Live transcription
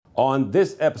On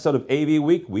this episode of AV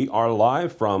Week, we are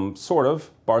live from sort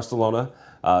of Barcelona,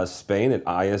 Spain at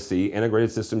ISE,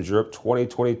 Integrated Systems Europe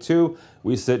 2022.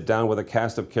 We sit down with a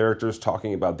cast of characters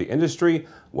talking about the industry,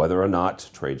 whether or not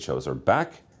trade shows are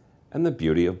back, and the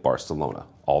beauty of Barcelona.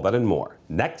 All that and more,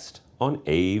 next on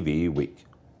AV Week.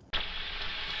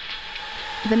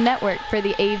 The network for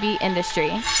the AV industry.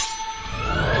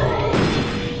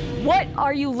 What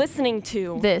are you listening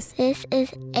to? This is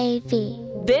AV.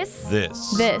 This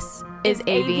is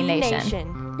AV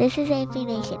Nation. This is AV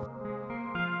Nation.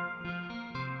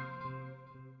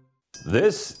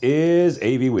 This is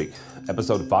AV Week,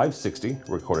 episode 560,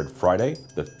 recorded Friday,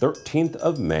 the 13th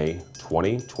of May,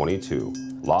 2022,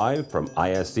 live from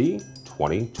ISE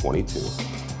 2022.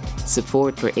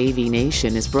 Support for AV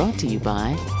Nation is brought to you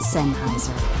by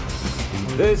Sennheiser.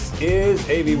 This is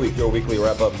AV Week, your weekly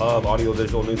wrap-up of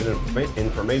audiovisual news and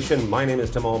information. My name is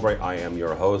Tim Albright. I am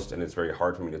your host, and it's very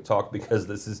hard for me to talk because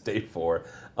this is day 4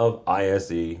 of ISE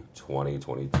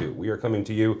 2022. We are coming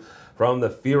to you from the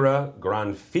Fira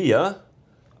Gran Via.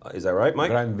 Is that right,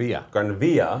 Mike? Gran Via. Gran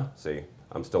Via. See,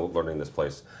 I'm still learning this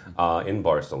place. In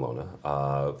Barcelona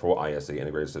for ISE,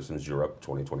 Integrated Systems Europe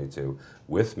 2022.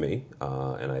 With me,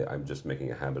 and I'm just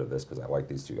making a habit of this because I like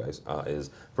these two guys, is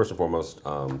first and foremost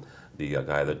the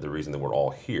guy the reason that we're all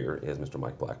here is Mr.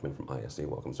 Mike Blackman from ISE.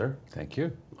 Welcome, sir. Thank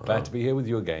you. Glad to be here with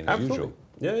you again, as usual.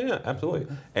 Yeah, absolutely.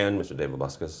 And Mr. Dave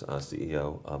Labuscas,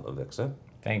 CEO of Avixa.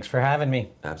 Thanks for having me.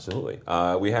 Absolutely.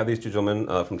 We have these two gentlemen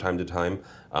from time to time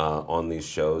on these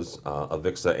shows,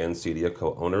 Avixa and Cedia,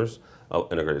 co-owners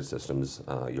of Integrated Systems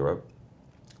Europe.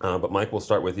 But Mike, we'll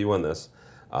start with you on this.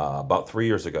 About 3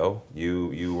 years ago,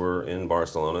 you were in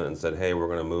Barcelona and said, hey, we're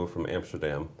going to move from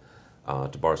Amsterdam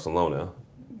to Barcelona.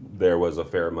 There was a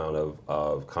fair amount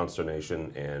of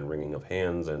consternation and wringing of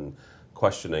hands and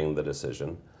questioning the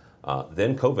decision.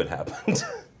 Then COVID happened.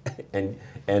 and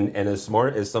as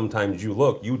smart as sometimes you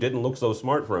look, you didn't look so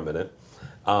smart for a minute.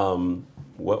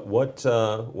 What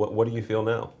do you feel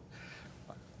now?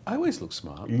 I always look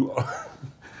smart. You are.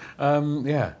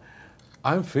 Yeah.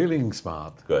 I'm feeling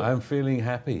smart. Good. I'm feeling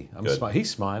happy. Good.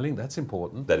 He's smiling. That's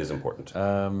important. That is important.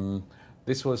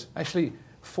 This was actually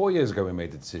 4 years ago we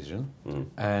made the decision,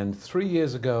 and 3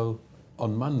 years ago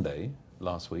on Monday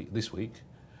this week,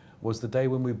 was the day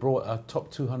when we brought our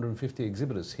top 250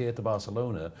 exhibitors here to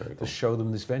Barcelona to show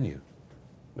them this venue.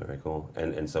 Very cool.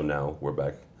 And so now we're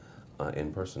back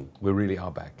in person. We really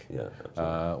are back. Yeah,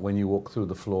 absolutely. When you walk through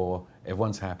the floor,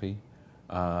 everyone's happy.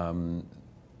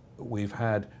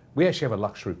 We actually have a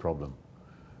luxury problem.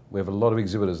 We have a lot of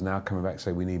exhibitors now coming back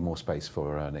saying we need more space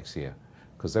for next year,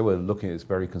 because they were looking at it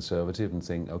very conservative and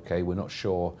saying, okay, we're not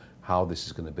sure how this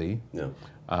is going to be. Yeah.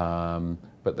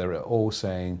 But they're all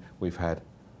saying we've had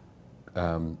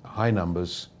high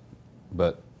numbers,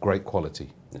 but great quality.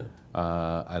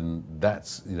 Yeah. And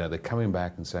that's, they're coming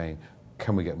back and saying,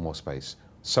 can we get more space?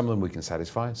 Some of them we can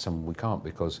satisfy, some we can't,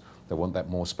 because they want that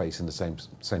more space in the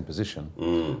same position.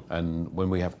 And when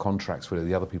we have contracts with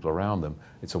the other people around them,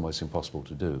 it's almost impossible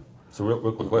to do. So real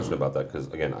quick question about that, because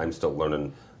again, I'm still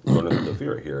learning the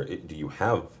Fira here. Do you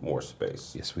have more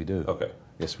space? Yes, we do. Okay.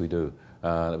 Yes, we do.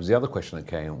 That was the other question that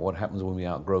came. What happens when we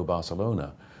outgrow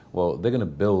Barcelona? Well, they're going to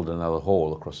build another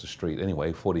hall across the street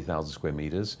anyway, 40,000 square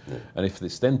meters. Yeah. And if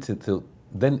it's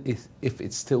if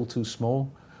it's still too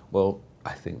small, well,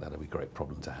 I think that'll be a great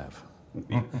problem to have.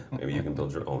 Maybe you can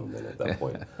build your own then at that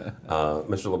point.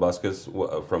 Mr. Labuscas,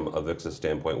 from Avixa's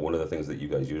standpoint, one of the things that you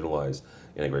guys utilize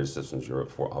Integrated Systems Europe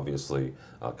for, obviously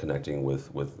connecting with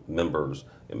members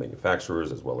and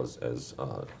manufacturers as well as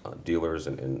dealers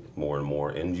and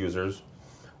more end users.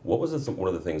 What was one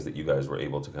of the things that you guys were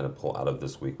able to kind of pull out of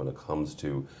this week when it comes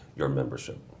to your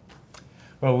membership?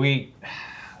 Well,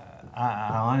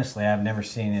 honestly, I've never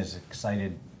seen as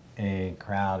excited a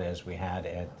crowd as we had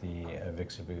at the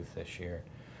Avixa booth this year.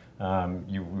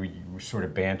 You were sort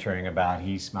of bantering about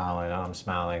he's smiling, I'm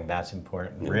smiling, that's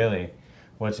important. Yeah. Really,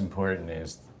 what's important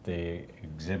is the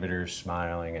exhibitors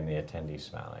smiling and the attendees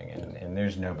smiling. And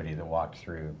there's nobody that walked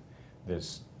through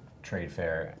this trade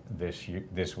fair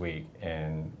this week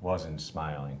and wasn't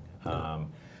smiling. Yeah.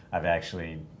 I've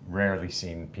actually rarely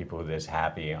seen people this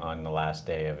happy on the last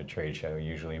day of a trade show.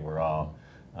 Usually we're all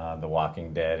The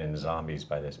Walking Dead and zombies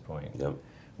by this point. Yep.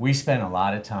 We spent a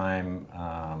lot of time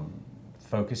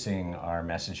focusing our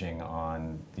messaging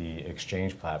on the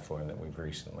Exchange platform that we've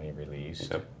recently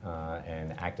released. Yep.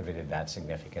 And activated that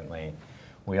significantly.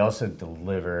 We also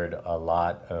delivered a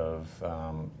lot of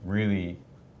really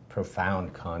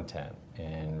profound content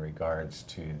in regards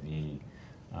to the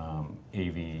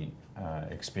AV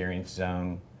Experience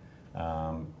Zone,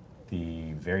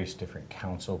 the various different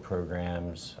council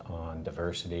programs on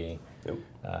diversity, Yep.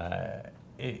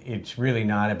 It's really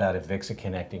not about Avixa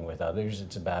connecting with others.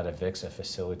 It's about Avixa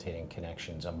facilitating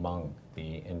connections among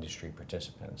the industry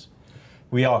participants.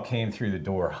 We all came through the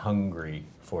door hungry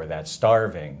for that,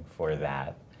 starving for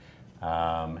that.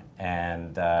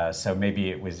 So maybe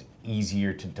it was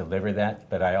easier to deliver that,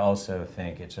 but I also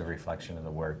think it's a reflection of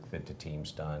the work that the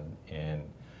team's done in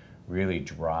really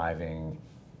driving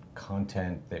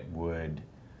content that would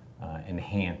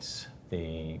enhance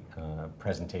the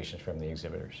presentations from the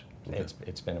exhibitors. Okay.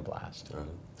 It's been a blast.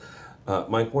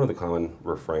 Mike, one of the common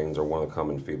refrains or one of the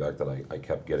common feedback that I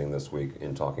kept getting this week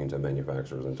in talking to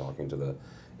manufacturers and talking to the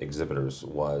exhibitors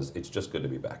was, it's just good to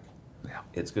be back. Yeah.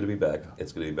 It's good to be back.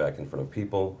 It's good to be back in front of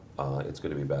people. It's good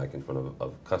to be back in front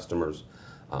of customers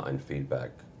and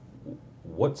feedback.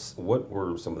 What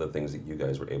were some of the things that you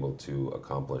guys were able to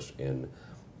accomplish in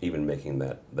even making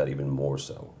that even more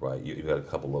so, right? You got a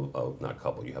couple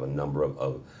of you have a number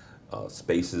of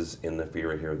spaces in the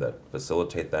Fear here that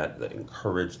facilitate that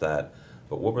encourage that.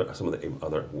 But what were some of the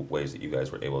other ways that you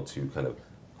guys were able to kind of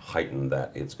heighten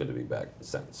that it's good to be back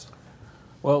sense?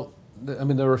 Well, I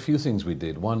mean, there are a few things we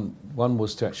did. One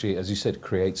was to actually, as you said,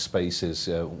 create spaces.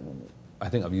 I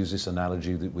think I've used this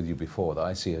analogy with you before, that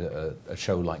I see a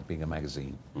show like being a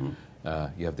magazine.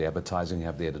 Mm-hmm. You have the advertising, you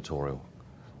have the editorial.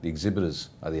 The exhibitors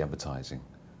are the advertising,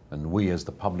 and we as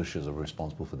the publishers are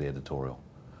responsible for the editorial.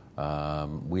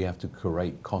 We have to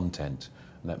curate content,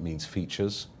 and that means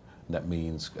features, and that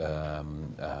means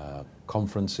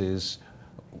conferences,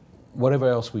 whatever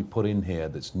else we put in here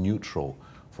that's neutral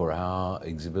for our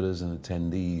exhibitors and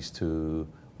attendees to,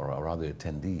 or rather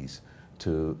attendees,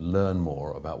 to learn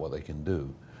more about what they can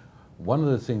do. One of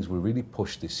the things we really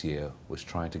pushed this year was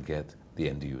trying to get the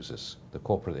end users, the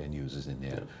corporate end users in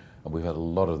here. Yeah. And we've had a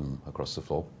lot of them across the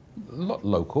floor, a lot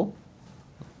local,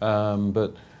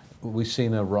 but we've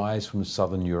seen a rise from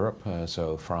Southern Europe,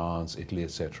 so France, Italy,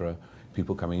 etc.,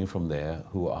 people coming in from there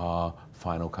who are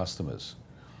final customers.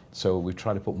 So we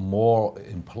try to put more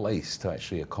in place to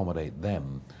actually accommodate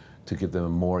them, to give them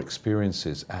more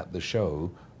experiences at the show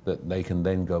that they can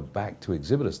then go back to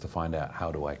exhibitors to find out,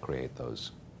 how do I create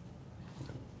those?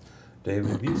 Dave,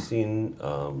 have you seen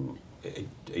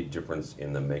a difference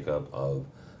in the makeup of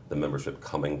the membership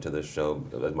coming to this show?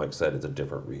 As Mike said, it's a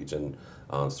different region.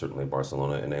 Certainly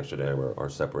Barcelona and Amsterdam are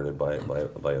separated by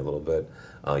a little bit.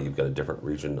 You've got a different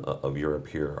region of Europe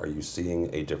here. Are you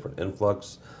seeing a different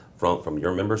influx from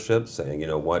your membership saying, you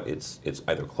know what, it's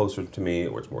either closer to me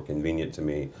or it's more convenient to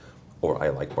me, or I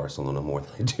like Barcelona more than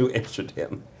I do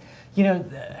Amsterdam? You know,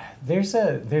 there's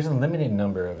a limited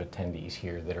number of attendees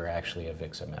here that are actually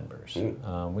Avixa members,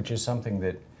 which is something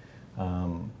that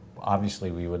obviously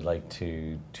we would like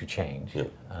to change. Yeah.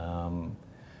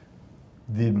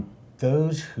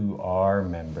 Those who are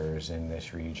members in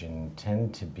this region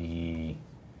tend to be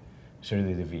sort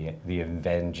of the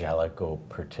evangelical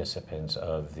participants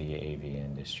of the AV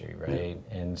industry, right?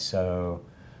 Yeah. And so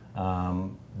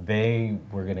they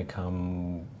were going to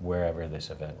come wherever this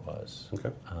event was.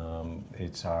 Okay.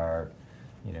 It's our,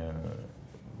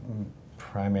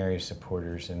 primary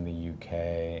supporters in the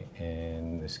UK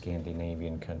and the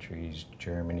Scandinavian countries,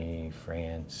 Germany,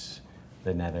 France,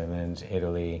 the Netherlands,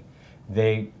 Italy.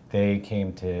 They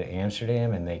came to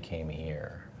Amsterdam and they came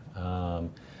here.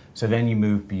 So then you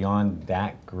move beyond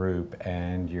that group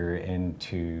and you're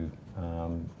into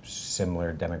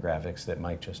similar demographics that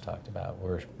Mike just talked about.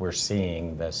 We're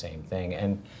seeing the same thing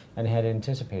and had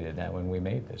anticipated that when we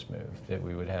made this move, that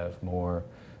we would have more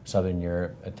Southern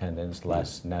Europe attendance,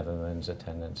 less Netherlands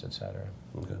attendance, et cetera.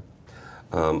 Okay.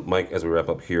 Mike, as we wrap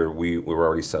up here, we were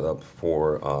already set up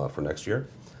for next year.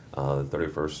 The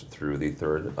 31st through the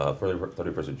 3rd,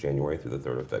 31st of January through the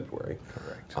 3rd of February.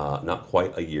 Correct. Not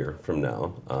quite a year from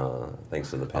now,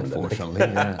 thanks to the pandemic.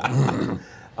 Unfortunately,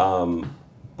 yeah.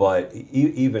 But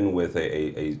even with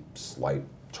a slight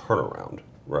turnaround,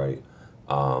 right,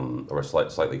 or a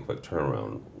slightly quick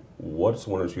turnaround, what's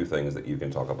one or two things that you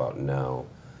can talk about now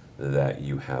that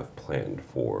you have planned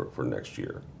for next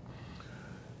year?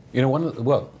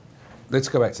 Let's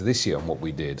go back to this year and what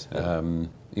we did.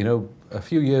 A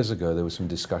few years ago, there were some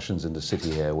discussions in the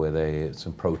city here where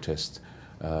some protests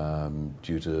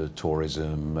due to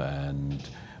tourism, and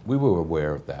we were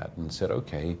aware of that and said,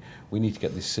 okay, we need to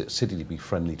get this city to be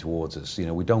friendly towards us.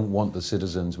 We don't want the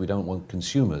citizens, we don't want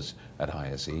consumers at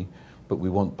ISE, but we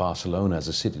want Barcelona as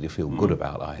a city to feel good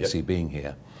about ISE being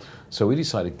here. So we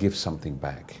decided to give something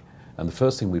back. And the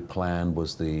first thing we planned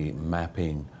was the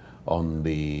mapping on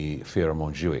the Fira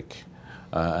Montjuic.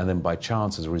 And then by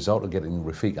chance, as a result of getting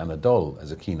Rafik Anadol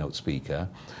as a keynote speaker,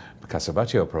 Casa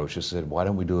Batlló approached us and said, why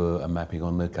don't we do a mapping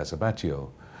on the Casa Batlló?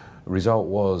 The result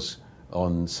was,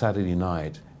 on Saturday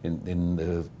night, in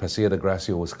the Paseo de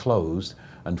Gracia was closed,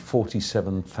 and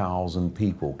 47,000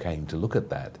 people came to look at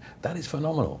that. That is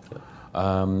phenomenal.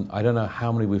 I don't know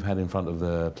how many we've had in front of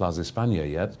the Plaza España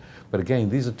yet, but again,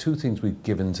 these are two things we've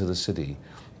given to the city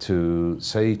to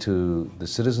say to the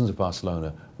citizens of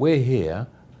Barcelona, we're here,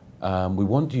 we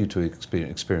want you to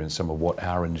experience some of what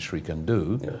our industry can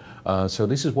do. Yeah. So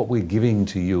this is what we're giving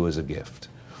to you as a gift.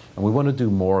 And we want to do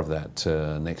more of that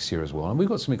next year as well. And we've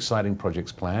got some exciting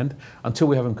projects planned. Until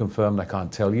we have them confirmed, I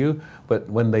can't tell you, but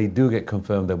when they do get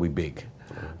confirmed, they'll be big.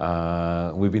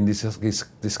 We've been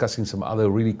discussing some other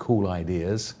really cool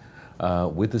ideas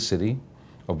with the city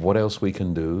of what else we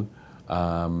can do.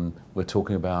 We're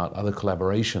talking about other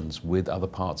collaborations with other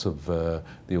parts of the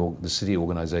city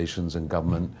organizations and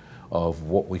government of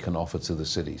what we can offer to the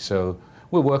city. So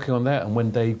we're working on that, and when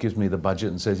Dave gives me the budget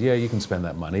and says, yeah, you can spend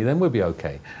that money, then we'll be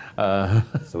okay.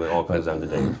 So it all comes down to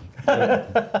Dave.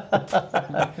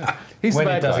 He's when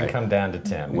the it bad doesn't guy. come down to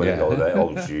Tim. When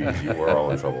oh, geez, you were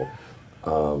all in trouble.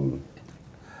 Mr.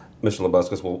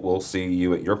 Labuscus, we'll see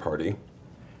you at your party.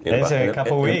 It's a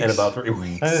couple weeks. In about 3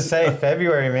 weeks. I was going to say,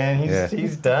 February, man,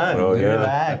 he's done. Oh, yeah.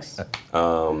 Relax.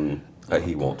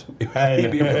 He won't. He'll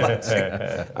be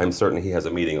relaxing. I'm certain he has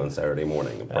a meeting on Saturday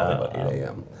morning, probably about 8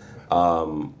 a.m.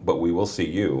 But we will see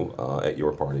you at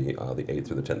your party the 8th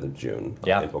through the 10th of June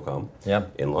at InfoComm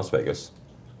in Las Vegas.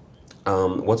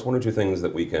 What's one or two things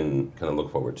that we can kind of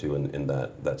look forward to in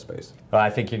that space? Well, I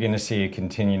think you're going to see a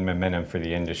continued momentum for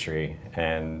the industry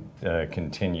and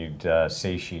continued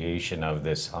satiation of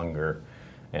this hunger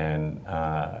and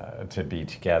to be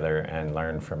together and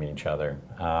learn from each other.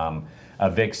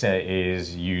 Avixa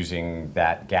is using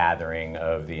that gathering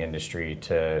of the industry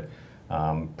to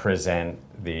present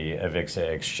the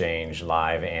Avixa Exchange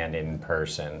live and in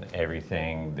person.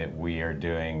 Everything that we are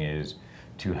doing is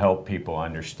to help people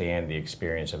understand the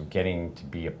experience of getting to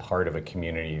be a part of a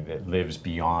community that lives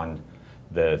beyond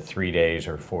the 3 days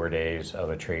or 4 days of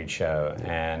a trade show,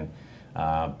 and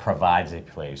provides a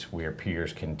place where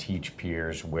peers can teach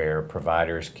peers, where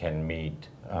providers can meet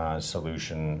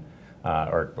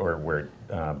or where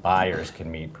buyers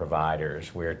can meet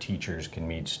providers, where teachers can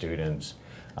meet students.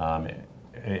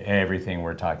 Everything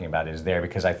we're talking about is there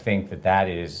because I think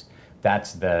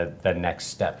that's the next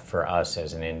step for us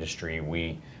as an industry.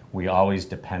 We always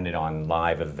depended on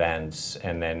live events,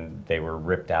 and then they were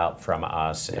ripped out from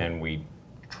us, and we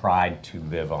tried to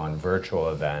live on virtual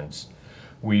events.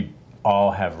 We all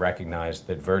have recognized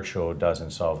that virtual doesn't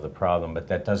solve the problem, but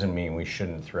that doesn't mean we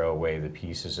shouldn't throw away the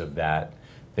pieces of that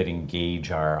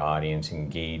engage our audience,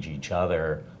 engage each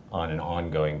other on an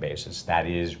ongoing basis. That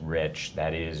is rich,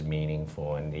 that is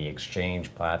meaningful, and the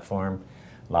Exchange platform,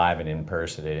 live and in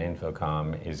person at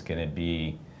InfoComm, is going to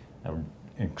be an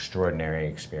extraordinary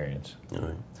experience. All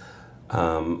right.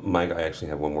 Mike, I actually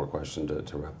have one more question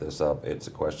to wrap this up. It's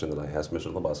a question that I asked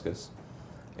Mr. Labuscus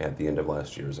at the end of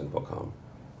last year's InfoComm.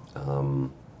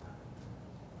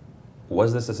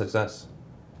 Was this a success?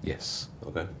 Yes.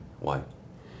 Okay. Why?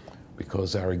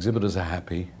 Because our exhibitors are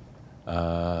happy.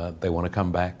 They want to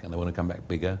come back, and they want to come back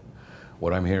bigger.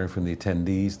 What I'm hearing from the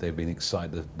attendees, they've been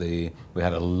excited. We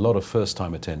had a lot of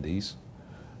first-time attendees,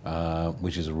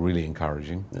 which is really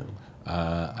encouraging. Yeah.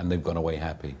 And they've gone away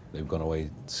happy. They've gone away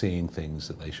seeing things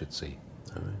that they should see.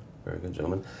 All right. Very good,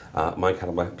 gentlemen. Mike, how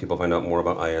do people find out more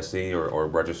about ISE or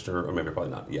register, or maybe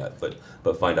probably not yet, but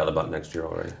find out about next year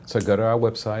already? So go to our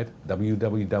website,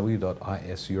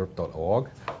 www.iseurope.org.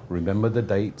 Remember the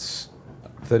dates,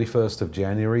 31st of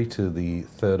January to the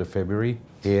 3rd of February,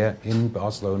 here in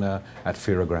Barcelona at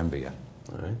Fira Gran Via.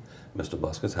 All right. Mr.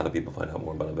 Buscus, how do people find out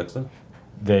more about Avixa?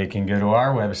 They can go to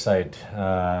our website,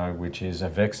 which is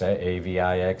Avixa,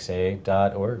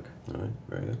 avixa.org. All right,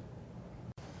 very good.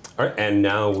 All right, and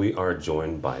now we are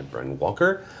joined by Bren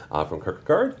Walker from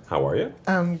Kierkegaard. How are you?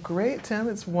 I'm great, Tim.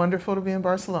 It's wonderful to be in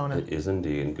Barcelona. It is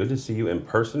indeed, and good to see you in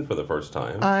person for the first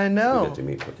time. I know. We get to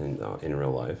meet in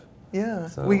real life. Yeah,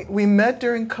 So- we met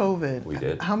during COVID. We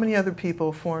did. How many other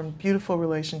people formed beautiful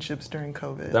relationships during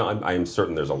COVID? No, I am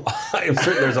certain there's a lot. I am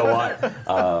certain there's a lot.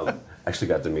 Actually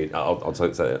got to meet, I'll tell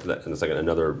you that in a second,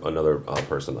 another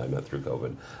person I met through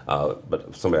COVID.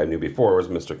 But somebody I knew before was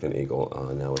Mr. Ken Eagle,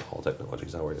 now with Hall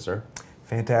Technologies. How are you, sir?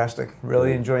 Fantastic.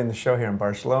 Really enjoying the show here in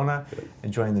Barcelona. Good.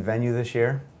 Enjoying the venue this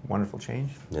year. Wonderful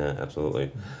change. Yeah,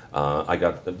 absolutely. I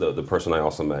got the person I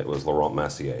also met was Laurent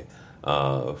Massier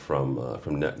from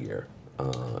Netgear.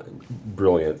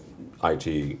 Brilliant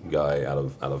IT guy out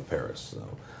of Paris. So,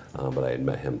 but I had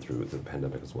met him through the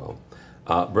pandemic as well.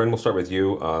 Bren, we'll start with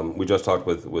you. We just talked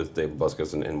with Dave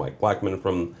Buscus and Mike Blackman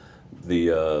from the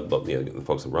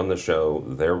folks that run the show.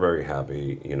 They're very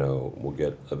happy. We'll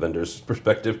get a vendor's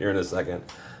perspective here in a second.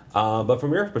 But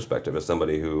from your perspective, as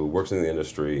somebody who works in the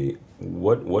industry,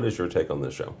 what is your take on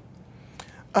this show?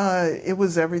 It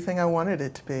was everything I wanted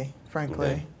it to be,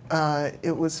 frankly. Okay.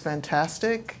 It was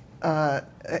fantastic.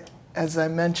 As I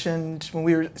mentioned when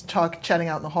we were chatting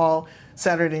out in the hall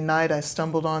Saturday night, I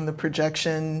stumbled on the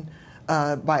projection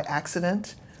by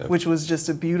accident, which was just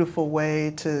a beautiful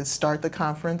way to start the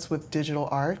conference with digital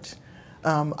art.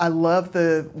 I love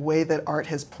the way that art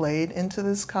has played into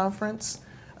this conference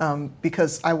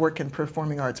because I work in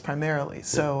performing arts primarily.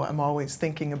 So I'm always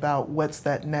thinking about what's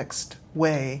that next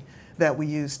way that we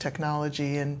use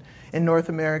technology. And in North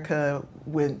America,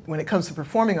 when it comes to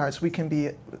performing arts, we can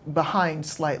be behind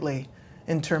slightly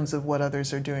in terms of what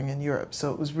others are doing in Europe.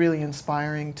 So it was really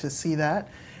inspiring to see that.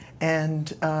 And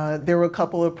there were a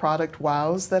couple of product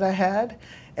wows that I had.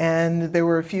 And there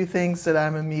were a few things that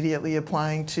I'm immediately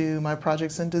applying to my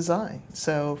projects in design.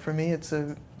 So for me, it's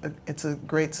a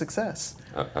great success.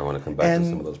 I want to come back to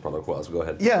some of those product wows. Go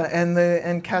ahead. Yeah,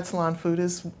 and Cat Salon food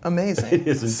is amazing. It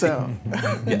is indeed. So.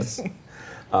 Yes.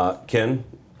 Ken,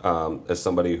 as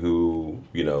somebody who,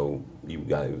 you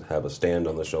guys have a stand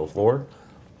on the show floor,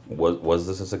 was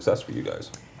this a success for you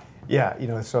guys?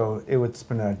 Yeah, so it's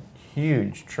been a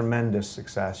huge, tremendous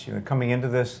success. Coming into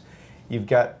this, you've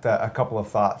got a couple of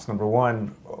thoughts. Number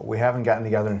one, we haven't gotten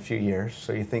together in a few years,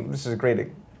 so you think this is great.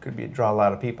 It could draw a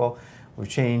lot of people. We've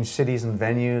changed cities and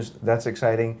venues. That's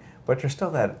exciting, but there's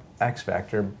still that X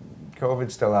factor.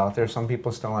 COVID's still out there. Some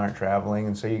people still aren't traveling,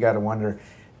 and so you got to wonder,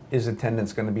 is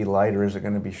attendance going to be light or is it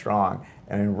going to be strong?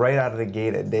 And right out of the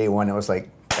gate at day one, it was like,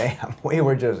 bam, we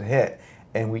were just hit.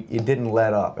 And it didn't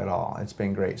let up at all. It's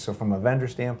been great. So from a vendor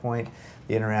standpoint,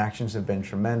 the interactions have been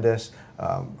tremendous.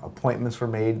 Appointments were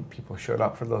made. People showed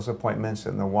up for those appointments,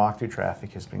 and the walk-through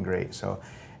traffic has been great. So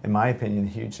in my opinion, a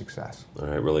huge success. All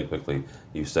right, really quickly,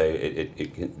 you say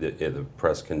the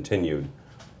press continued.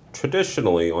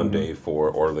 Traditionally on day 4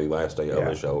 or the last day of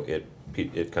the show,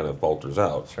 it kind of falters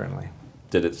out. Certainly.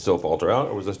 Did it still falter out,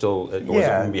 or was it still? Was it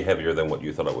going to be heavier than what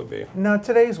you thought it would be? No,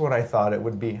 today's what I thought it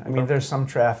would be. I mean, there's some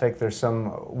traffic. There's some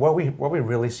what we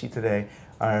really see today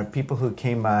are people who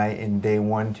came by in day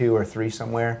 1, 2, or 3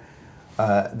 somewhere,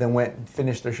 then went and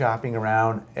finished their shopping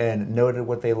around and noted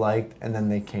what they liked, and then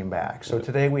they came back. So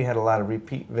today we had a lot of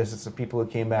repeat visits of people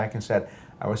who came back and said,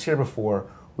 "I was here before.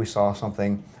 We saw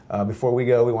something. Before we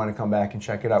go, we want to come back and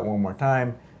check it out one more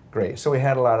time." Great. So we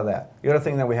had a lot of that. The other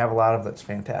thing that we have a lot of that's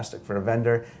fantastic for a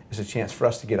vendor is a chance for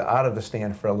us to get out of the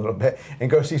stand for a little bit and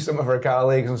go see some of our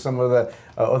colleagues and some of the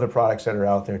other products that are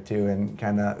out there too, and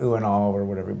kind of ooh and ah over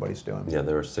what everybody's doing. Yeah,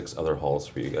 there are 6 other halls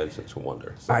for you guys to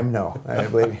wonder. So. I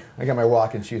believe me. I got my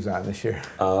walking shoes on this year.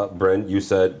 Bryn, you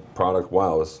said product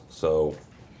wows. So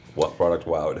what product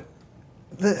wowed?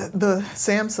 The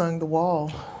Samsung, the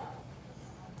wall.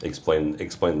 Explain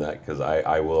that, because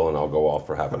I will, and I'll go off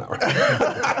for half an hour.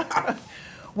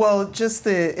 Well, just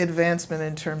the advancement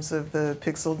in terms of the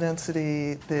pixel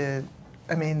density,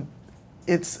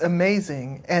 it's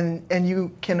amazing, and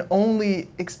you can only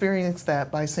experience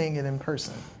that by seeing it in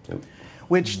person,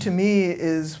 which to me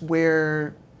is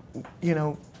where,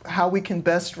 how we can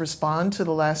best respond to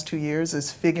the last 2 years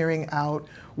is figuring out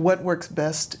what works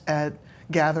best at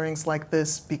gatherings like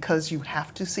this because you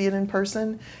have to see it in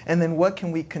person, and then what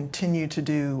can we continue to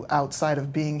do outside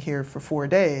of being here for 4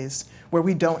 days where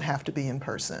we don't have to be in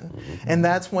person. Mm-hmm. And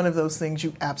that's one of those things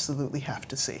you absolutely have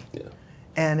to see. Yeah.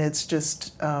 And it's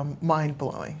just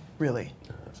mind-blowing, really.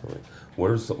 Absolutely.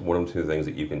 What are one or two things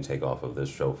that you can take off of this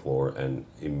show floor and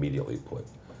immediately put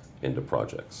into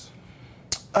projects?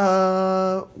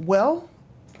 Well,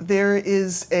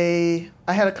 I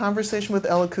had a conversation with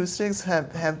L Acoustics,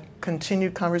 have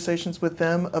continued conversations with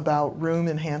them about room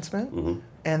enhancement,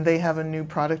 and they have a new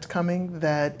product coming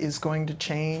that is going to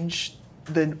change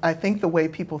I think the way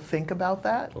people think about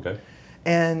that. Okay.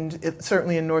 And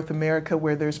certainly in North America,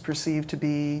 where there's perceived to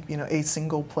be, a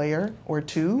single player or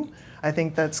two, I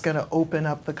think that's going to open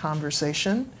up the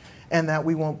conversation, and that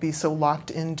we won't be so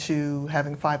locked into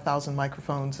having 5,000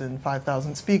 microphones and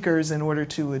 5,000 speakers in order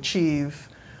to achieve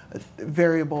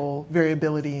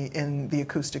variability in the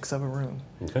acoustics of a room.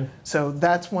 Okay. So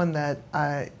that's one that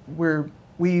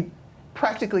we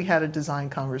practically had a design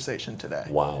conversation today.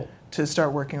 Wow. To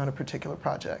start working on a particular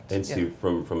project. And Steve,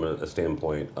 from a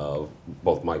standpoint of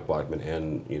both Mike Blackman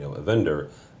and a vendor,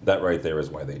 that right there is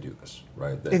why they do this,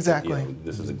 right? Exactly.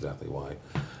 This is exactly why.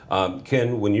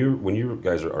 Ken, when you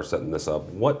guys are setting this up,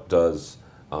 what does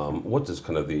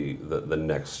kind of the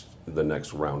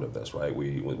next round of this, right?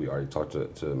 We already talked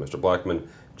to Mr. Blackman,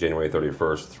 January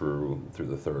 31st through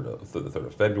the 3rd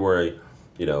of February.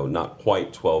 Not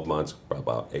quite 12 months,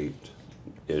 about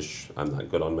 8-ish. I'm not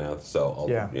good on math, so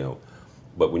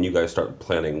but when you guys start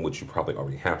planning, which you probably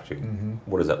already have to,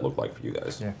 what does that look like for you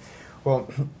guys? Yeah. Well,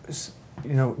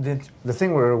 you know, the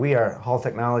thing where we are Hall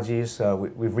Technologies,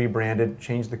 we've rebranded,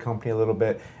 changed the company a little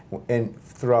bit, and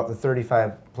throughout the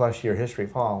 35-plus year history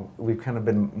of Hall, we've kind of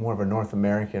been more of a North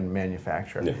American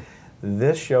manufacturer. Yeah.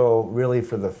 This show really,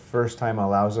 for the first time,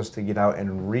 allows us to get out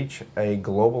and reach a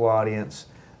global audience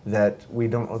that we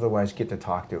don't otherwise get to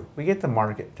talk to. We get to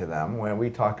market to them. When we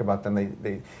talk about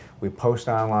them, we post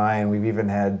online. We've even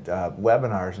had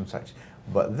webinars and such.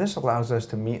 But this allows us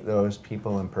to meet those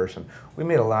people in person. We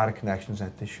made a lot of connections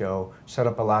at the show, set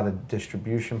up a lot of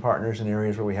distribution partners in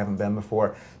areas where we haven't been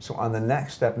before. So on the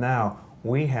next step now,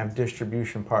 we have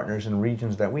distribution partners in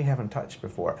regions that we haven't touched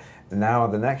before. Now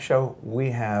the next show,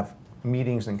 we have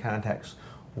meetings and contacts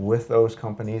with those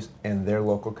companies and their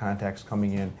local contacts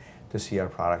coming in to see our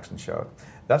products and show it.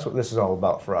 That's what this is all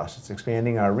about for us. It's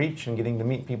expanding our reach and getting to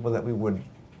meet people that we would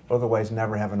otherwise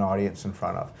never have an audience in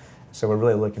front of. So we're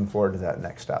really looking forward to that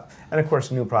next step. And of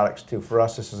course, new products too. For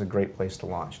us, this is a great place to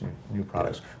launch new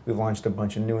products. Yeah. We've launched a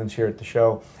bunch of new ones here at the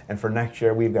show. And for next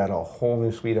year, we've got a whole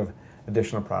new suite of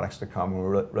additional products to come. And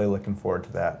we're really looking forward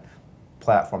to that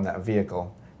platform, that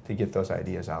vehicle, to get those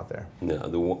ideas out there. Yeah,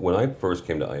 when I first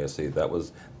came to ISC,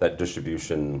 that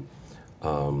distribution,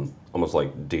 almost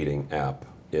like dating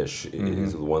app-ish,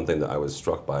 is the one thing that I was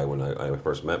struck by when I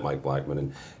first met Mike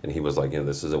Blackman, and he was like,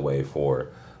 this is a way for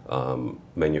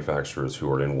manufacturers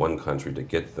who are in one country to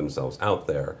get themselves out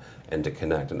there and to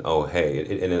connect, and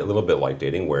and a little bit like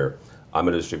dating, where I'm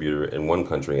a distributor in one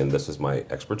country and this is my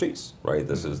expertise, right?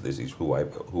 This is who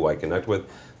I connect with.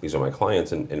 These are my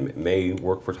clients, and it may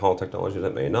work for Hall Technologies,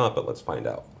 it may not, but let's find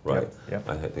out, right? Yep.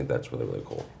 I think that's really, really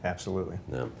cool. Absolutely.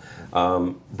 Yeah.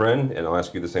 Bren, and I'll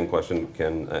ask you the same question,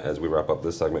 Ken, as we wrap up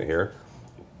this segment here.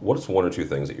 What's one or two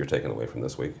things that you're taking away from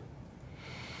this week?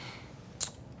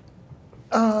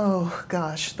 Oh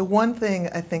gosh, the one thing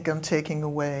I think I'm taking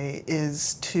away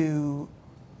is to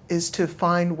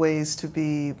find ways to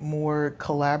be more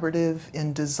collaborative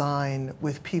in design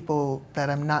with people that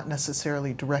I'm not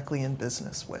necessarily directly in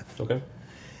business with. Okay.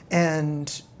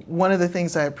 And one of the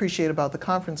things I appreciate about the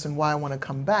conference and why I want to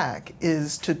come back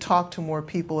is to talk to more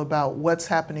people about what's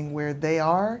happening where they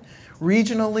are.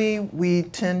 Regionally, we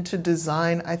tend to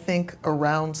design, I think,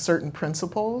 around certain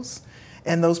principles,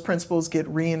 and those principles get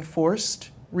reinforced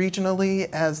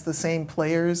regionally as the same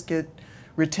players get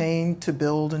retained to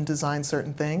build and design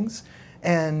certain things.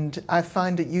 And I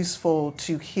find it useful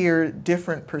to hear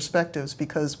different perspectives,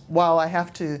 because while I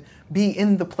have to be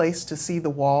in the place to see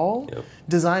the wall,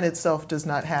 design itself does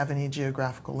not have any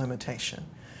geographical limitation.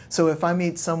 So if I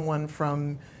meet someone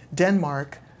from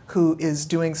Denmark who is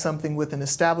doing something with an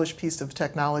established piece of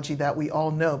technology that we all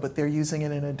know, but they're using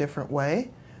it in a different way,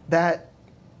 that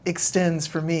extends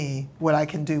for me what I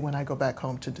can do when I go back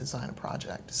home to design a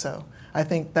project. So I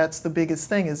think that's the biggest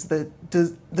thing, is that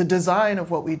the design of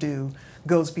what we do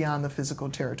goes beyond the physical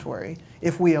territory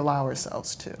if we allow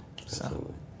ourselves to. So.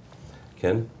 Absolutely.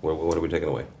 Ken, what are we taking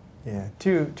away? Yeah,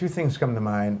 two things come to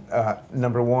mind.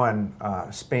 Number one,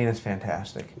 Spain is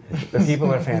fantastic. The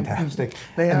people are fantastic,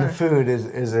 and the food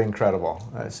is incredible.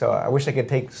 So I wish I could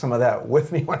take some of that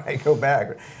with me when I go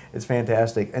back. It's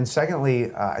fantastic. And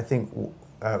secondly, I think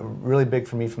really big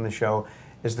for me from the show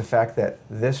is the fact that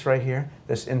this right here,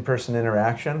 this in-person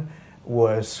interaction,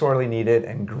 was sorely needed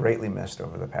and greatly missed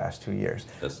over the past 2 years.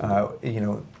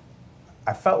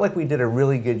 I felt like we did a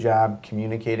really good job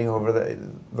communicating over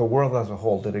the world as a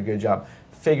whole did a good job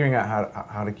figuring out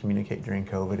how to communicate during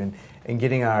COVID and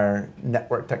getting our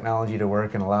network technology to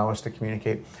work and allow us to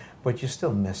communicate, but you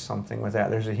still miss something with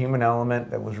that. There's a human element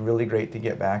that was really great to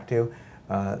get back to,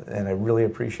 and I really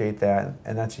appreciate that,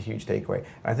 and that's a huge takeaway.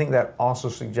 I think that also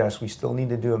suggests we still need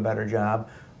to do a better job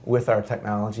with our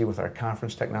technology, with our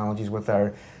conference technologies, with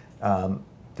our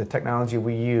the technology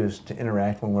we use to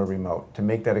interact when we're remote, to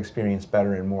make that experience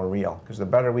better and more real. Because the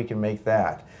better we can make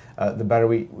that, the better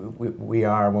we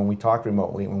are when we talk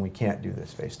remotely, when we can't do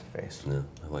this face-to-face. Yeah,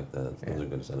 I like that. Those are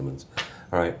good sentiments.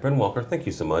 All right, Bren Walker, thank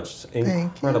you so much.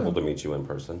 Incredible to meet you in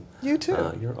person. You too.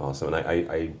 You're awesome. And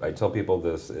I tell people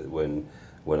this when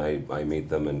I meet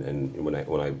them and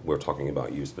when we're talking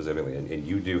about you specifically, and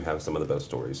you do have some of the best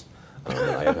stories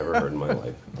that I have ever heard in my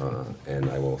life, and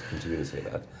I will continue to say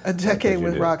that. A decade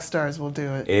with rock stars will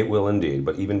do it. It will indeed,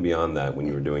 but even beyond that, when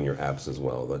you were doing your apps as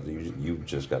well, that you've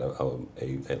just got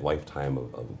a lifetime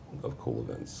of cool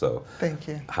events. So thank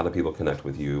you. How do people connect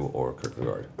with you or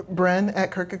Kierkegaard? Bren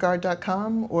at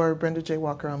Kierkegaard.com or Brenda J.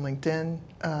 Walker on LinkedIn.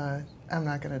 I'm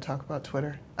not going to talk about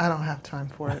Twitter. I don't have time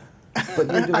for it.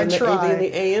 But you're doing I the try. AV and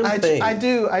the AM thing. I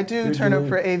do You're turn doing- up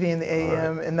for AV and the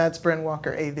AM, right. and that's Bren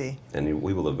Walker AV. And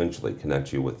we will eventually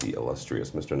connect you with the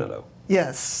illustrious Mr. Neto.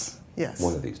 Yes.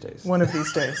 One of these days. One of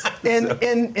these days.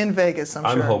 In Vegas, I'm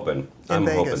sure. I'm hoping. I'm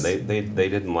hoping. Vegas. They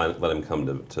didn't let him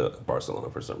come to Barcelona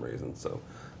for some reason. So,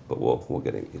 but we'll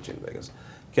get you in Vegas.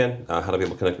 Ken, how do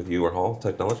people connect with you or Hall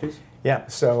Technologies? Yeah,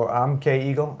 so I'm Kay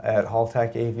Eagle at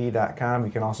halltechav.com.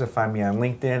 You can also find me on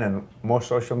LinkedIn and most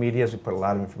social medias. We put a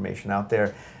lot of information out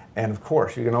there. And of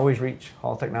course, you can always reach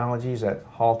Hall Technologies at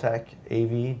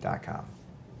halltechav.com.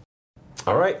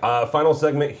 All right, final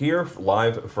segment here,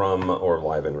 live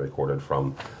and recorded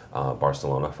from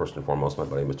Barcelona. First and foremost, my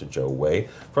buddy, Mr. Joe Way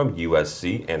from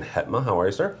USC and HETMA. How are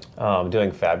you, sir? I'm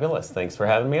doing fabulous. Thanks for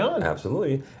having me on.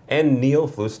 Absolutely. And Neil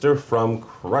Fluster from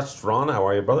Crestron. How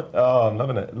are you, brother? Oh, I'm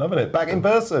loving it. Back in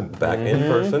person. Back in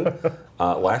person.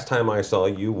 Last time I saw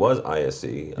you was ISE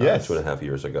Yes. 2.5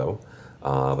 years ago,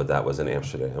 but that was in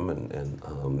Amsterdam,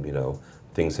 and you know,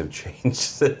 things have changed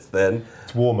since then.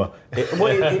 It's warmer.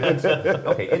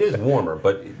 It is warmer,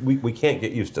 but we can't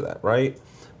get used to that, right?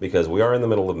 Because we are in the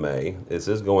middle of May. This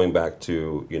is going back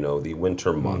to, you know, the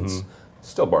winter months.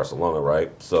 Still Barcelona, right?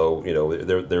 So, you know,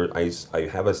 I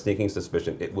have a sneaking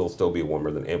suspicion it will still be warmer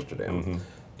than Amsterdam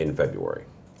in February.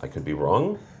 I could be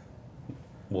wrong.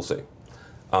 We'll see.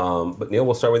 But Neil,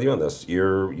 we'll start with you on this.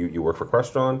 You work for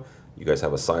Crestron. You guys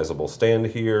have a sizable stand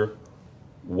here.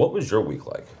 What was your week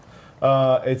like?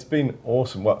 It's been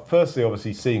awesome. Well, firstly,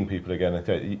 obviously, seeing people again.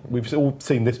 Okay, we've all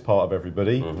seen this part of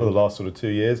everybody for the last sort of 2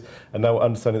 years, and now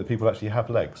understanding that people actually have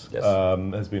legs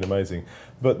has been amazing.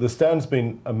 But the stand's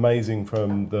been amazing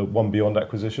from the One Beyond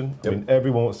acquisition. I mean,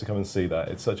 everyone wants to come and see that.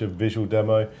 It's such a visual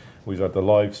demo. We've had the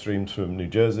live streams from New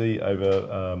Jersey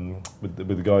over with the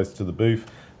guys to the booth,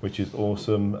 which is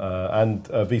awesome, and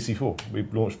VC4.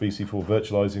 We've launched VC4,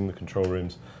 virtualizing the control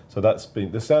rooms. So the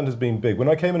stand has been big. When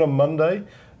I came in on Monday,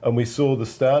 and we saw the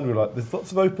stand, we were like, there's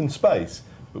lots of open space,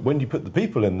 but when you put the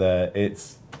people in there,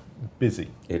 it's busy.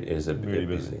 It is a really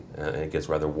bit busy, and it gets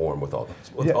rather warm with all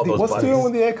those. What's going on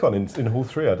with the aircon in Hall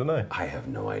 3? I don't know. I have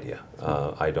no idea.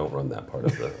 I don't run that part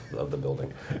of the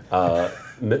building.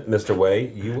 Mr.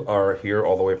 Way, you are here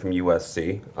all the way from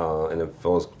USC, and if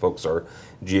folks are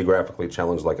geographically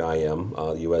challenged like I am,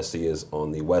 USC is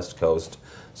on the West Coast.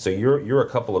 So you're a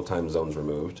couple of time zones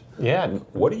removed. Yeah.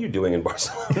 What are you doing in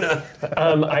Barcelona?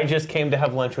 I just came to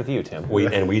have lunch with you, Tim. We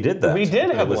did that. We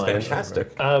did have lunch. It was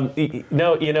fantastic.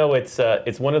 No, you know,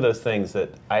 it's one of those things that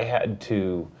I had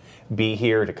to be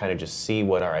here to kind of just see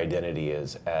what our identity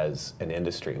is as an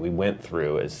industry. We went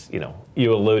through, as you know,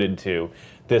 you alluded to,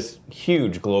 this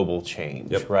huge global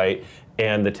change, right?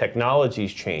 And the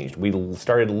technology's changed. We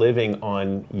started living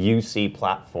on UC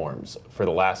platforms for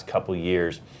the last couple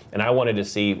years, and I wanted to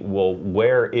see, well,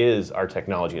 where is our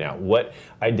technology now? What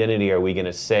identity are we going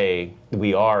to say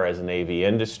we are as an AV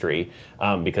industry?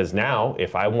 Because now,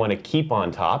 if I want to keep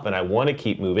on top and I want to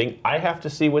keep moving, I have to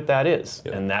see what that is.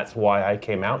 And that's why I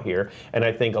came out here. And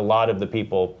I think a lot of the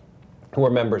people who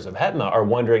are members of HETMA are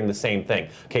wondering the same thing.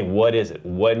 Okay, what is it?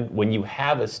 When you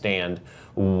have a stand,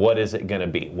 what is it going to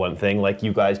be? One thing, like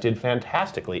you guys did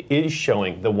fantastically, is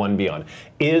showing the One Beyond,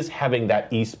 is having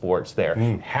that esports there,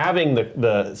 having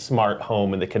the smart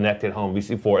home and the connected home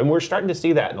VC4, and we're starting to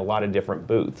see that in a lot of different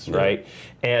booths, right?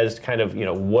 As kind of, you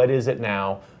know, what is it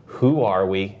now? Who are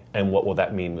we, and what will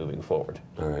that mean moving forward?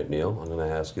 All right, Neil, I'm going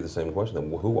to ask you the same question.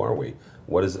 Then, who are we?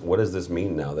 What does this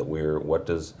mean now that we're? What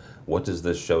does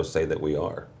this show say that we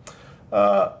are?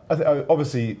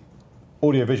 Obviously,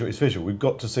 audio-visual is visual. We've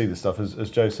got to see this stuff, as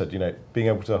Joe said. You know, being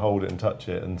able to hold it and touch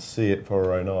it and see it for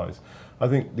our own eyes. I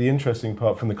think the interesting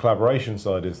part from the collaboration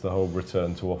side is the whole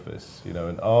return to office. You know,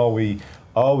 and are we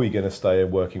going to stay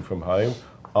working from home?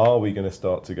 Are we going to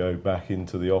start to go back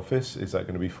into the office? Is that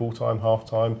going to be full-time,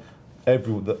 half-time?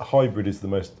 The hybrid is the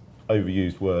most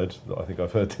overused word that I think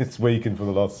I've heard this week and for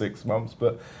the last 6 months.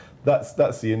 But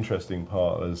that's the interesting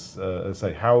part. As I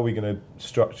say, how are we going to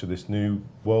structure this new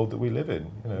world that we live in?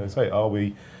 You know, say, are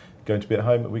we going to be at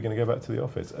home? Are we going to go back to the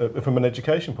office? From an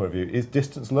education point of view, is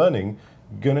distance learning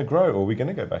going to grow, or are we going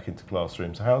to go back into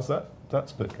classrooms? How's that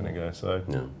split going to go? So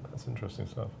that's interesting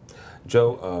stuff.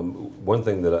 Joe, one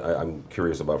thing that I'm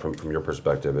curious about from your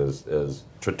perspective is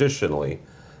traditionally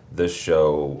this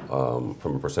show,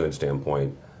 from a percentage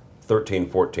standpoint,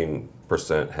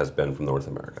 14% has been from North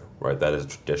America, right? That has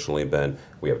traditionally been.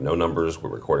 We have no numbers. We're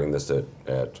recording this at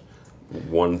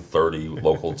 1:30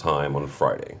 local time on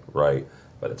Friday, right?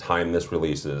 By the time this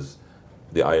releases,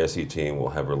 the ISE team will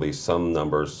have released some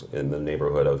numbers in the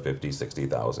neighborhood of 50,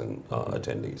 60,000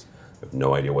 attendees. I have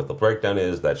no idea what the breakdown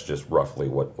is. That's just roughly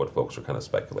what folks are kind of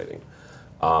speculating.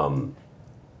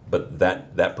 but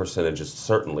that percentage has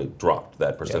certainly dropped.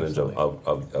 That percentage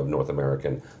of North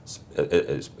American,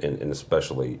 and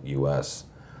especially U.S.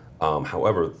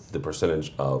 However, the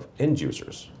percentage of end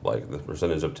users, like the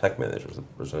percentage of tech managers, the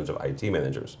percentage of IT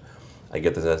managers, I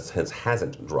get that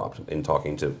hasn't dropped in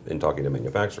talking to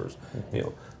manufacturers.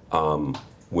 You know,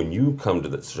 when you come to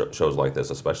the shows like this,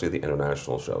 especially the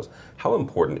international shows, how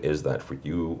important is that for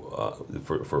you,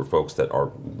 for folks that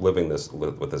are living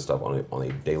with this stuff on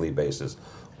a daily basis,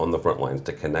 on the front lines,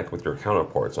 to connect with your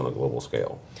counterparts on a global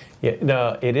scale? Yeah,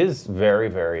 no, it is very,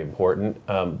 very important.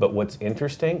 But what's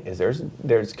interesting is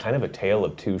there's kind of a tale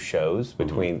of two shows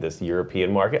between this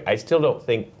European market. I still don't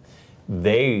think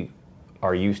they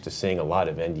are used to seeing a lot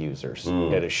of end users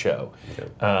at a show.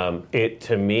 Okay. It,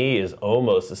 to me, is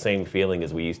almost the same feeling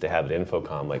as we used to have at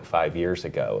Infocom like 5 years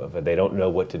ago. Of they don't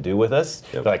know what to do with us.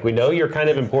 Yep. Like, we know you're kind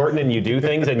of important and you do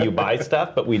things and you buy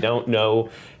stuff, but we don't know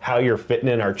how you're fitting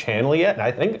in our channel yet.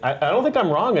 And I don't think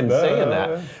I'm wrong in saying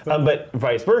that. But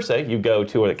vice versa, you go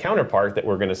to a counterpart that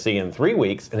we're going to see in 3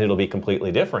 weeks and it'll be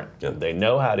completely different. Yep. They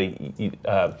know how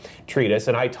to treat us.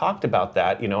 And I talked about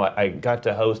that. You know, I got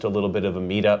to host a little bit of a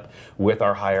meetup with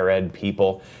our higher ed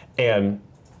people, and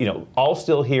you know, all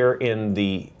still here in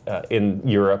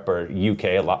Europe or UK.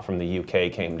 A lot from the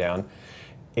UK came down,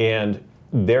 and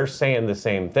they're saying the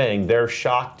same thing. They're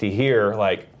shocked to hear,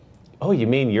 like, oh, you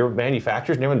mean your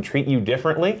manufacturers never treat you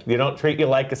differently? They don't treat you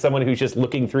like someone who's just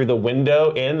looking through the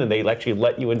window in, and they actually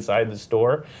let you inside the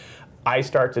store. I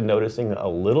start to noticing a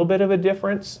little bit of a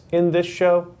difference in this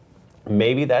show.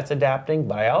 Maybe that's adapting,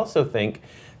 but I also think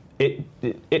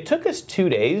it took us 2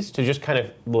 days to just kind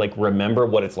of like remember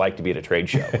what it's like to be at a trade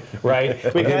show, right?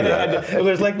 We kind of had to,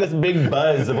 there's like this big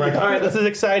buzz of like, all right, this is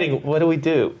exciting. What do we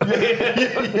do? And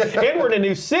we're in a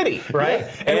new city, right?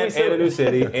 And a new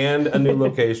city and a new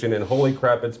location, and holy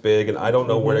crap, it's big, and I don't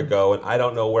know where to go, and I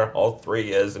don't know where Hall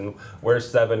 3 is, and where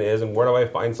 7 is, and where do I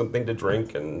find something to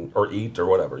drink or eat or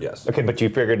whatever. Yes. Okay, but you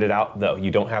figured it out though. You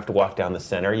don't have to walk down the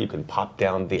center. You can pop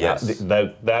down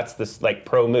that's this like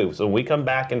pro move. So when we come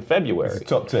back in February. It's a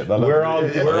top tip. We're all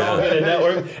going to know.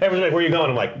 Everyone's like, where are you going?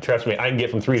 I'm like, trust me, I can get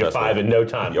from 3 to 5 in no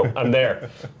time. Yep. I'm there.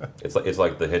 It's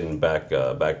like the hidden back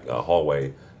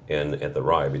hallway at the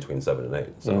Rye between 7 and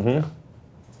 8. So, yeah.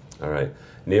 All right,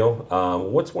 Neil,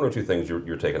 what's 1 or 2 things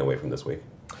you're taking away from this week?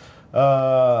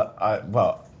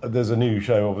 There's a new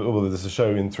show. Well, there's a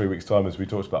show in 3 weeks' time, as we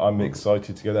talked about. I'm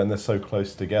excited to go there, and they're so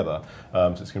close together.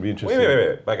 So it's going to be interesting.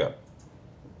 Wait, back up.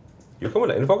 You're coming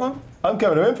to Infocom? I'm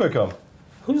coming to Infocom.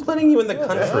 Who's letting you in the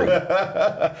country?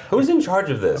 Who's in charge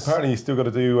of this? Apparently, you still got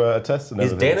to do a test and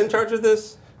everything. Is Dan in charge of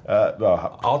this?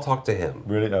 Well, I'll talk to him.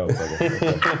 Really? Oh,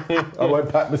 okay. I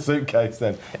won't pack my suitcase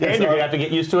then. And you're going to have to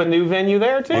get used to a new venue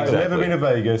there, too. I've never been to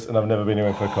Vegas, and I've never been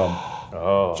to Infocom.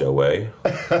 Oh. Joey,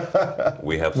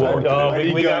 we have some work to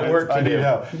do. We got work to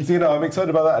do. So, I'm excited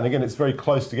about that. And again, it's very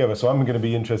close together. So I'm going to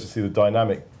be interested to see the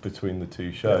dynamic between the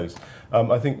two shows.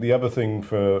 Yeah. I think the other thing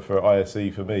for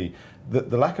ISE for me,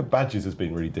 the lack of badges has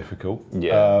been really difficult.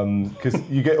 Yeah. Because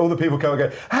you get all the people come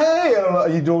and go, hey, and I'm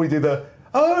like, you normally do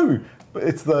but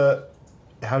it's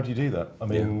how do you do that? I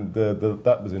mean,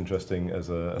 that was interesting as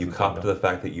a... You cop to the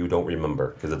fact that you don't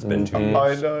remember, because it's been 2 years.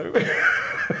 I know.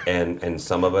 and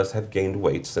some of us have gained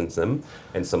weight since then,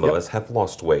 and some of us have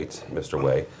lost weight, Mr.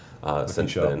 Way,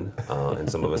 since then, and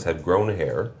some of us have grown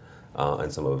hair,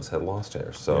 and some of us have lost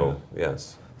hair. So,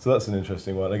 yes. So that's an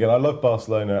interesting one. Again, I love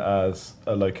Barcelona as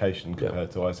a location compared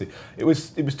to IC. It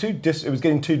was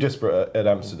getting too disparate at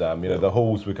Amsterdam. You know, the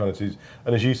halls were kind of too.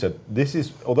 And as you said, this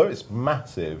is, although it's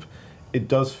massive, it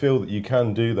does feel that you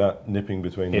can do that nipping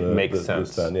between the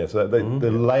stand. Yeah, so the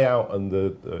layout and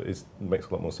it makes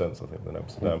a lot more sense, I think, than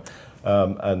Amsterdam.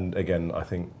 And again, I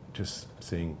think just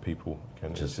seeing people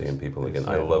again.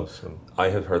 I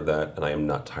have heard that, and I am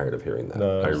not tired of hearing that.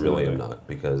 No, I really am not,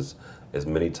 because as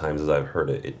many times as I've heard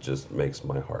it, it just makes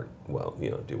my heart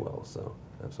do well. So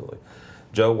absolutely.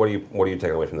 Joe, what are you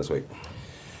taking away from this week?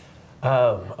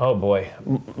 Oh boy,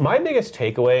 my biggest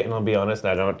takeaway, and I'll be honest,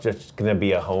 I don't just going to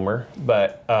be a homer,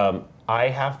 but I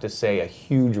have to say a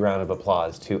huge round of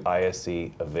applause to ISE,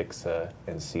 Avixa,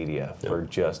 and CEDIA for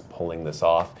just pulling this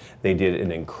off. They did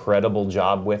an incredible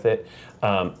job with it.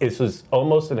 This was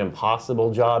almost an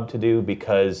impossible job to do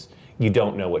because you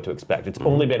don't know what to expect. It's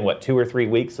only been, 2 or 3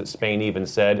 weeks that Spain even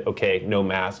said, okay, no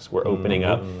masks, we're opening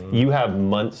up. You have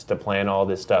months to plan all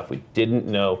this stuff. We didn't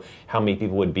know how many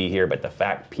people would be here, but the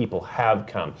fact people have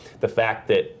come, the fact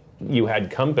that you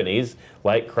had companies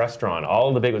like Crestron,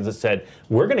 all the big ones that said,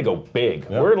 we're going to go big.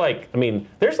 We're like, I mean,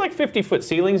 there's like 50-foot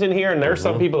ceilings in here, and there's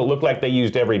some people that look like they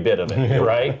used every bit of it,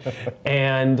 right?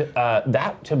 And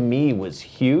that to me was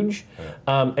huge.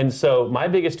 And so my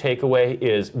biggest takeaway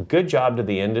is good job to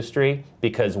the industry,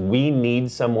 because we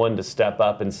need someone to step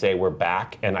up and say we're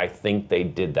back, and I think they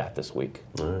did that this week.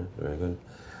 All right, very good.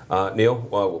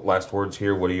 Neil, last words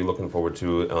here. What are you looking forward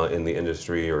to in the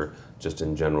industry or just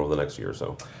in general the next year or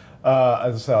so?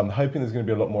 As I say, I'm hoping there's going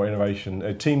to be a lot more innovation.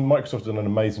 Microsoft has done an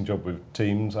amazing job with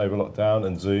Teams over lockdown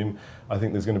and Zoom. I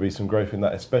think there's going to be some growth in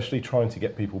that, especially trying to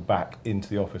get people back into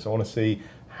the office. I want to see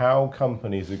how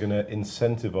companies are going to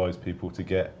incentivize people to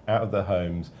get out of their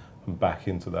homes and back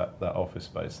into that office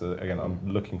space. So again, I'm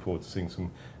looking forward to seeing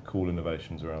some cool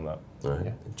innovations around that. All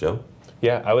right, Joe?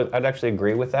 Yeah, I'd actually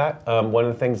agree with that. One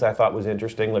of the things I thought was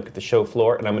interesting, look at the show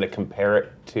floor, and I'm going to compare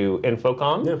it to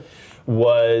Infocom,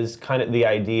 was kind of the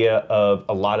idea of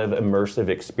a lot of immersive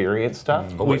experience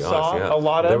stuff. Oh my gosh, yeah. A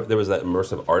lot of. There was that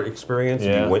immersive art experience.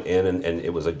 Yeah. You went in and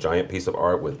it was a giant piece of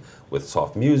art with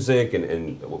soft music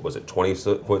and what was it,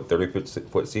 20-foot,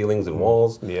 30-foot ceilings and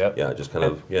walls? Yep. Yeah, just kind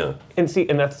of, yeah. And see,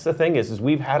 and that's the thing is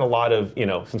we've had a lot of,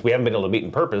 since we haven't been able to meet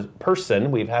in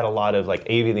person, we've had a lot of like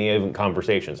AV in the event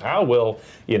conversations. How will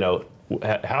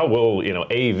AV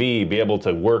be able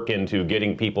to work into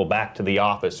getting people back to the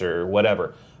office or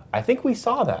whatever? I think we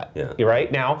saw that. Yeah.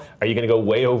 Right now, are you going to go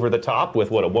way over the top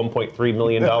with what, a $1.3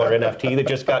 million NFT that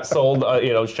just got sold,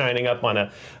 shining up on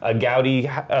a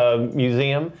Gaudi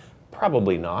museum?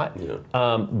 Probably not.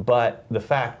 Yeah. But the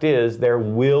fact is, there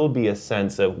will be a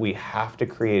sense of we have to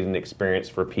create an experience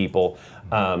for people,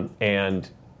 and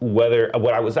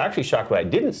what I was actually shocked what I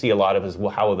didn't see a lot of is,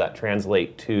 well, how will that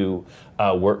translate to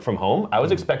work from home? I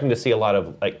was expecting to see a lot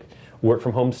of like work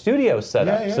from home studio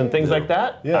setups and things like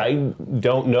that. Yeah. I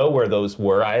don't know where those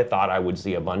were. I thought I would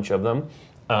see a bunch of them.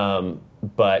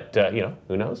 But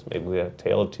who knows? Maybe we have a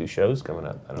tale of two shows coming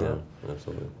up. I don't know.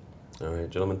 Absolutely. All right,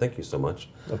 gentlemen, thank you so much.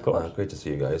 Of course. Great to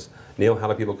see you guys. Neil, how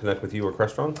do people connect with you or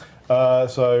Crestron?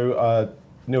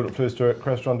 Neil.Fluister at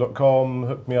Crestron.com.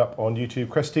 Hook me up on YouTube,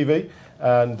 Crest TV,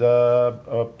 and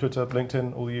Twitter,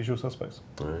 LinkedIn, all the usual suspects.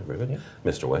 All right, very good. Yeah.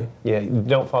 Mr. Way? Yeah,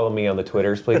 don't follow me on the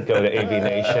Twitters. Please go to AV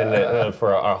Nation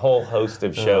for a whole host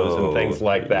of shows and things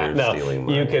like that. You're stealing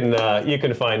you mine. you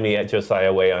can find me at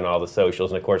Josiah Way on all the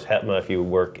socials, and of course HETMA if you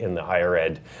work in the higher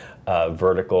ed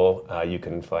vertical. You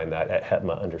can find that at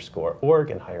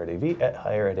hetma_org and HigherEdAV at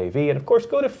HigherEdAV. And of course,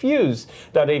 go to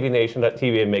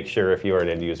fuse.avnation.tv and make sure if you're an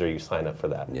end user, you sign up for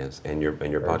that. Yes, and your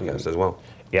podcast as well.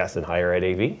 Yes, and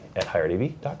HigherEdAV at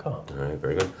HigherEdAV.com. All right,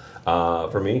 very good.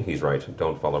 For me, he's right.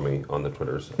 Don't follow me on the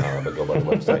Twitters, but go by the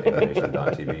website,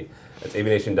 avnation.tv. It's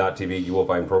avnation.tv. You will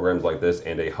find programs like this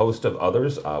and a host of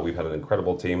others. We've had an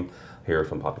incredible team here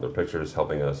from Popular Pictures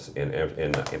helping us in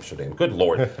Amsterdam. Good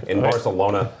Lord, in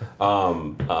Barcelona,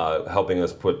 helping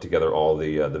us put together all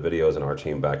the videos, and our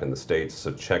team back in the States.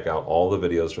 So check out all the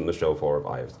videos from the show floor of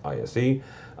ISE.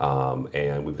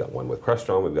 And we've got one with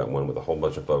Crestron, we've got one with a whole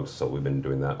bunch of folks, so we've been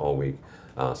doing that all week.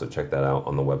 So check that out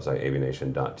on the website,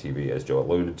 avnation.tv, as Joe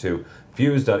alluded to.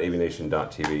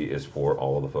 Fuse.avnation.tv is for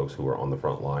all of the folks who are on the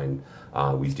front line.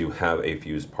 We do have a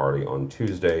Fuse party on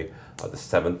Tuesday, the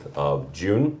 7th of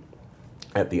June,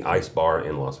 at the Ice Bar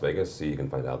in Las Vegas, so you can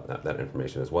find out that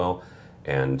information as well.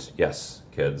 And yes,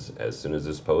 kids, as soon as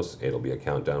this posts, it'll be a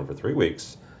countdown for 3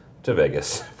 weeks to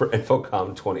Vegas for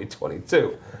Infocom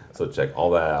 2022. So check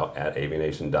all that out at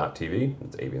avnation.tv.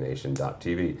 It's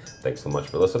avnation.tv. Thanks so much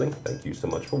for listening. Thank you so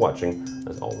much for watching.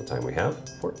 That's all the time we have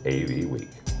for AV Week.